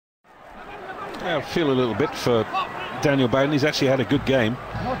I feel a little bit for Daniel Bowden. He's actually had a good game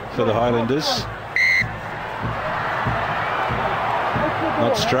for the Highlanders.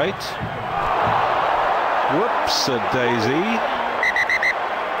 Not straight. Whoops, a daisy.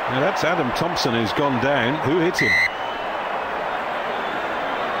 Now that's Adam Thomson who's gone down. Who hit him?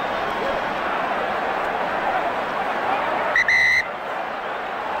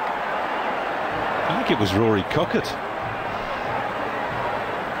 I think it was Rory Kockett.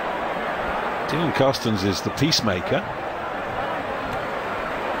 Dylan Costons is the peacemaker.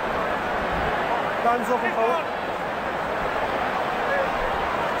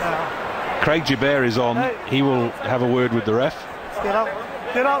 Craig Gibert is on. He will have a word with the ref. Get out.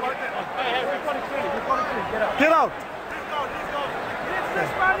 Get out. Get out.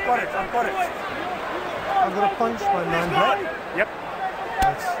 I've got it. I've got it. I'm going to punch by 9 black. Yep.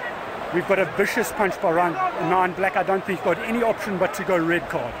 We've got a vicious punch by 9 black. I don't think you've got any option but to go red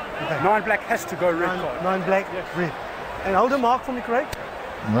card. Okay. 9 black has to go red card. 9 black, yes. Red. And hold a mark for me, Craig.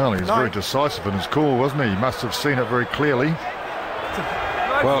 Well, he's very decisive in his call, wasn't he? He must have seen it very clearly.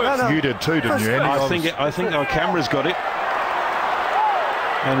 Well, you did too, didn't you, Andy? I think our camera's got it.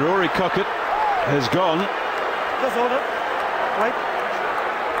 And Rory Kockett has gone. Just hold it. Wait.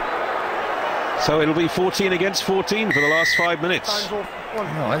 So it'll be 14 against 14 for the last 5 minutes.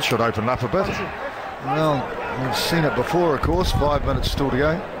 Well, that should open up a bit. Well, we've seen it before, of course. 5 minutes still to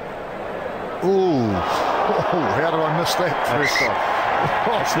go. Ooh. Oh, how did I miss that first off?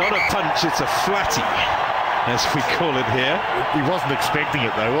 It's not a punch, it's a flatty, as we call it here. He wasn't expecting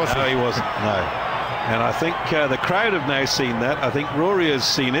it, though, was he? No, he wasn't, no. And I think the crowd have now seen that. I think Rory has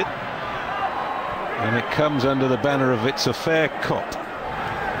seen it. And it comes under the banner of It's a Fair Cop.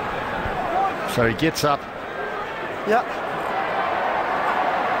 So he gets up. Yeah.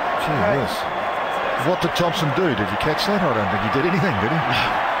 Gee whiz. What did Thomson do? Did you catch that? I don't think he did anything, did he?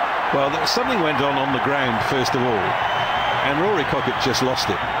 Well, something went on the ground, first of all. And Rory Kockett just lost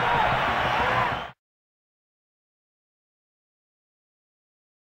it.